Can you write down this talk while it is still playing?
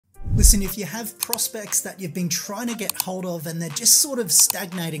Listen, if you have prospects that you've been trying to get hold of and they're just sort of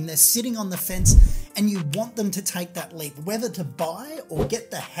stagnating, they're sitting on the fence and you want them to take that leap, whether to buy or get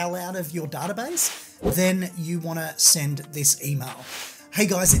the hell out of your database, then you want to send this email. Hey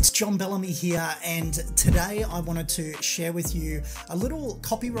guys, it's John Bellamy here, and today I wanted to share with you a little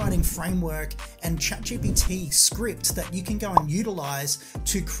copywriting framework and ChatGPT script that you can go and utilize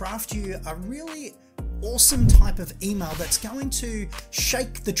to craft you a really awesome type of email that's going to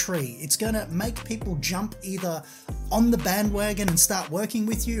shake the tree. It's going to make people jump either on the bandwagon and start working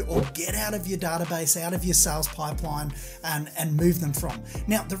with you, or get out of your database, out of your sales pipeline, and move them from.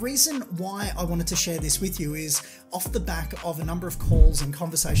 Now, the reason why I wanted to share this with you is off the back of a number of calls and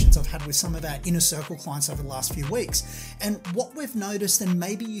conversations I've had with some of our inner circle clients over the last few weeks. And what we've noticed, and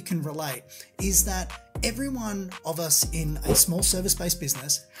maybe you can relate, is that every one of us in a small service-based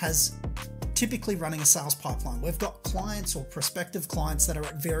business has typically running a sales pipeline. We've got clients or prospective clients that are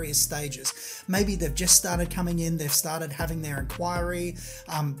at various stages. Maybe they've just started coming in, they've started having their inquiry,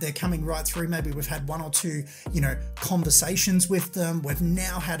 they're coming right through. Maybe we've had one or two, conversations with them. We've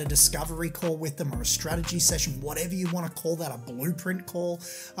now had a discovery call with them, or a strategy session, whatever you want to call that, a blueprint call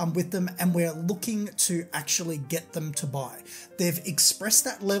with them, and we're looking to actually get them to buy. They've expressed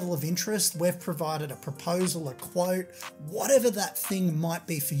that level of interest. We've provided a proposal, a quote, whatever that thing might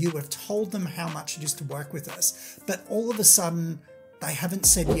be for you. We've told them how much it is to work with us, but all of a sudden they haven't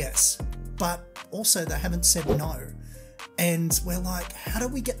said yes, but also they haven't said no. And we're like, how do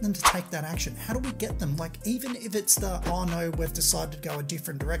we get them to take that action? How do we get them, even if it's oh no, we've decided to go a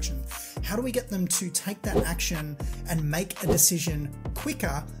different direction, how do we get them to take that action and make a decision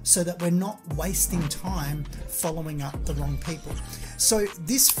quicker so that we're not wasting time following up the wrong people? So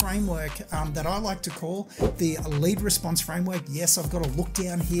this framework that I like to call the lead response framework, yes, I've got a look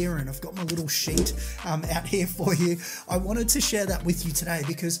down here and I've got my little sheet out here for you. I wanted to share that with you today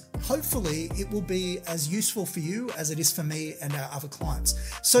because hopefully it will be as useful for you as it is for me and our other clients.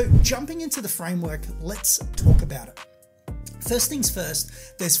 So jumping into the framework, let's talk about it. First things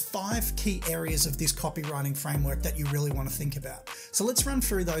first, there's 5 key areas of this copywriting framework that you really want to think about. So let's run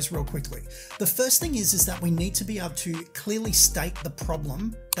through those real quickly. The first thing is that we need to be able to clearly state the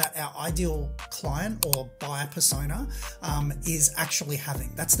problem that our ideal client or buyer persona is actually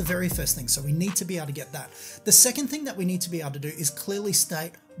having. That's the very first thing. So we need to be able to get that. The second thing that we need to be able to do is clearly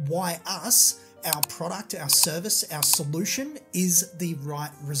state why us, our product, our service, our solution is the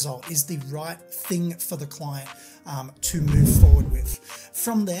right result, is the right thing for the client to move forward with.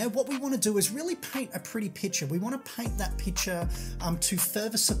 From there, what we want to do is really paint a pretty picture. We want to paint that picture to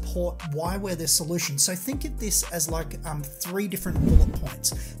further support why we're their solution. So think of this as 3 different bullet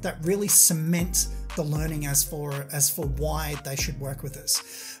points that really cement the learning as for why they should work with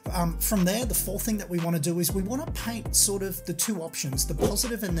us. From there, the 4th thing that we want to do is we want to paint sort of the 2 options, the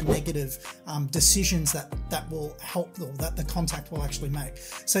positive and the negative decisions that will help, or that the contact will actually make.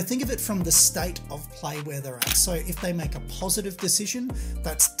 So think of it from the state of play where they're at. So if they make a positive decision,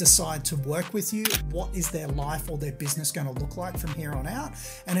 that's decide to work with you, what is their life or their business going to look like from here on out?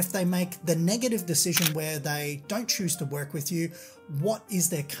 And if they make the negative decision where they don't choose to work with you, what is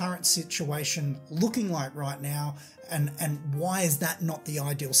their current situation looking like right now, and why is that not the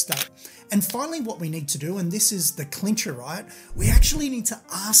ideal state? And finally, what we need to do, and this is the clincher, right? We actually need to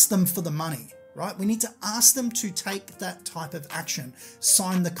ask them for the money. Right? We need to ask them to take that type of action,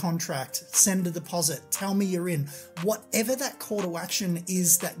 sign the contract, send a deposit, tell me you're in. Whatever that call to action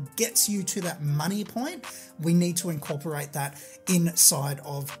is that gets you to that money point, we need to incorporate that inside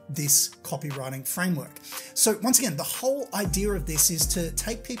of this copywriting framework. So once again, the whole idea of this is to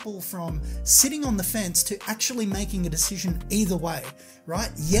take people from sitting on the fence to actually making a decision either way,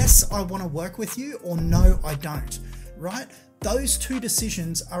 right? Yes, I want to work with you, or no, I don't, right? Those 2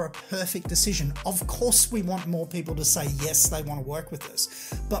 decisions are a perfect decision. Of course, we want more people to say yes, they want to work with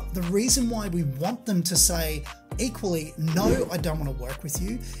us. But the reason why we want them to say equally, no, I don't want to work with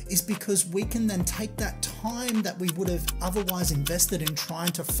you, is because we can then take that time that we would have otherwise invested in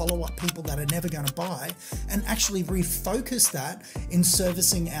trying to follow up people that are never going to buy, and actually refocus that in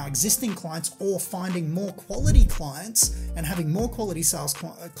servicing our existing clients, or finding more quality clients and having more quality sales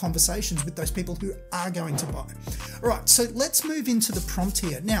conversations with those people who are going to buy. All right, so let's move into the prompt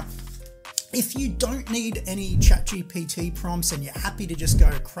here. Now, If you don't need any ChatGPT prompts and you're happy to just go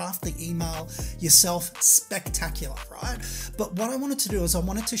craft the email yourself, spectacular, right? But what I wanted to do is I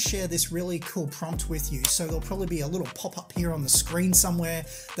wanted to share this really cool prompt with you. So there'll probably be a little pop-up here on the screen somewhere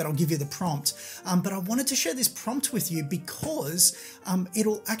that'll give you the prompt. But I wanted to share this prompt with you because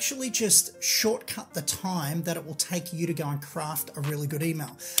it'll actually just shortcut the time that it will take you to go and craft a really good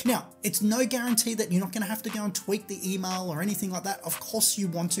email. Now, it's no guarantee that you're not going to have to go and tweak the email or anything like that. Of course, you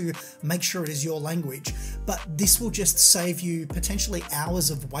want to make sure it is your language, but this will just save you potentially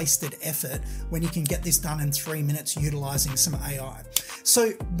hours of wasted effort when you can get this done in 3 minutes utilizing some AI. So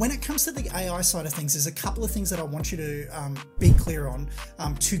when it comes to the AI side of things, there's a couple of things that I want you to be clear on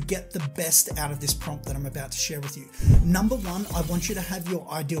to get the best out of this prompt that I'm about to share with you. Number one, I want you to have your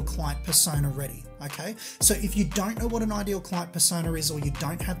ideal client persona ready. Okay, so if you don't know what an ideal client persona is or you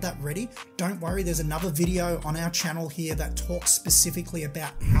don't have that ready, don't worry, there's another video on our channel here that talks specifically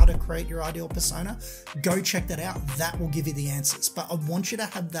about how to create your ideal persona. Go check that out, that will give you the answers. But I want you to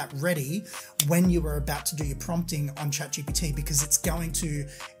have that ready when you are about to do your prompting on ChatGPT, because it's going to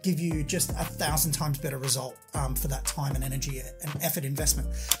give you just 1,000 times better result for that time and energy and effort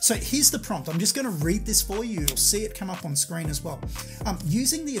investment. So here's the prompt. I'm just going to read this for you. You'll see it come up on screen as well.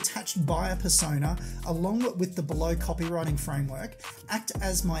 Using the attached buyer persona along with the below copywriting framework, act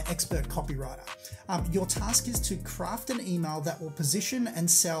as my expert copywriter. Your task is to craft an email that will position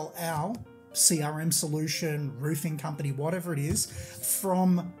and sell our CRM solution, roofing company, whatever it is,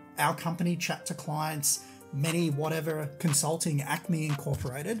 from our company, Chat to Clients, many whatever consulting, Acme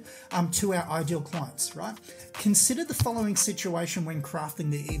Incorporated, to our ideal clients, right? Consider the following situation when crafting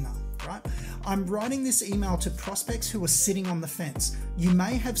the email, right? I'm writing this email to prospects who are sitting on the fence. You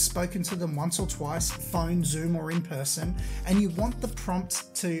may have spoken to them once or twice, phone, Zoom, or in person, and you want the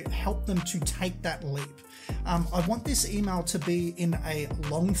prompt to help them to take that leap. I want this email to be in a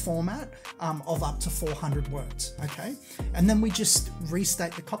long format of up to 400 words, okay? And then we just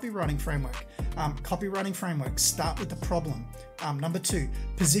restate the copywriting framework. Copywriting framework, start with the problem. Number 2,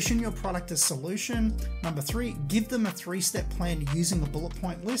 position your product as solution. Number 3, give them a 3-step plan using a bullet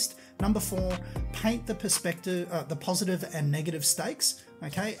point list. Number 4, paint the perspective, the positive and negative stakes.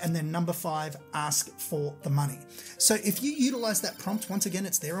 Okay, and then number 5, ask for the money. So if you utilize that prompt, once again,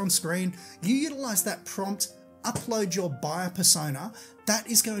 it's there on screen, you utilize that prompt, upload your buyer persona, that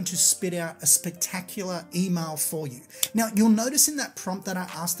is going to spit out a spectacular email for you. Now, you'll notice in that prompt that I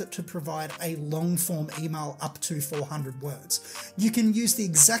asked it to provide a long form email up to 400 words. You can use the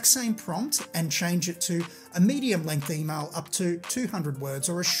exact same prompt and change it to a medium length email up to 200 words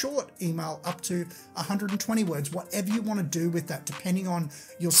or a short email up to 120 words, whatever you want to do with that, depending on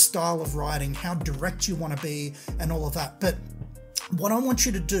your style of writing, how direct you want to be and all of that. But what I want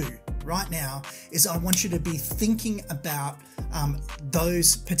you to do right now is I want you to be thinking about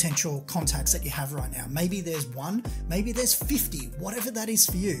those potential contacts that you have right now. Maybe there's 1, maybe there's 50, whatever that is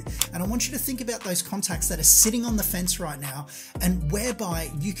for you. And I want you to think about those contacts that are sitting on the fence right now, and whereby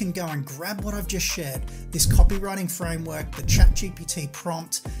you can go and grab what I've just shared, this copywriting framework, the ChatGPT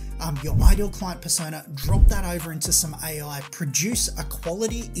prompt, your ideal client persona, drop that over into some AI, produce a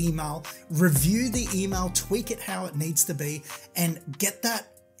quality email, review the email, tweak it how it needs to be, and get that,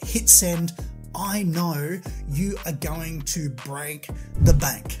 hit send. I know you are going to break the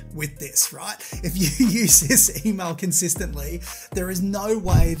bank with this, right? If you use this email consistently, there is no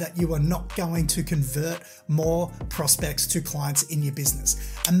way that you are not going to convert more prospects to clients in your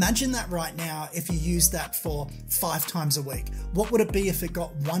business. Imagine that right now if you use that for 5 times a week. What would it be if it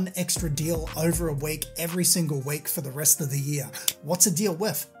got 1 extra deal over a week every single week for the rest of the year? What's a deal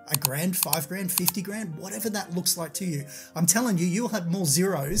worth? $1,000, $5,000, $50,000, whatever that looks like to you. I'm telling you, you'll have more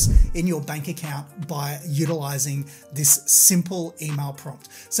zeros in your bank account by utilizing this simple email prompt.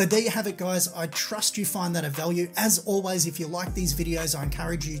 So there you have it, guys. I trust you find that of value. As always, if you like these videos, I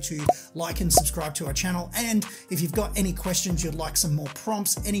encourage you to like and subscribe to our channel. And if you've got any questions, you'd like some more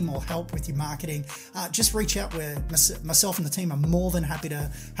prompts, any more help with your marketing, just reach out where myself and the team are more than happy to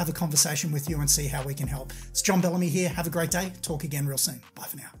have a conversation with you and see how we can help. It's John Bellamy here. Have a great day. Talk again real soon. Bye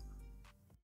for now.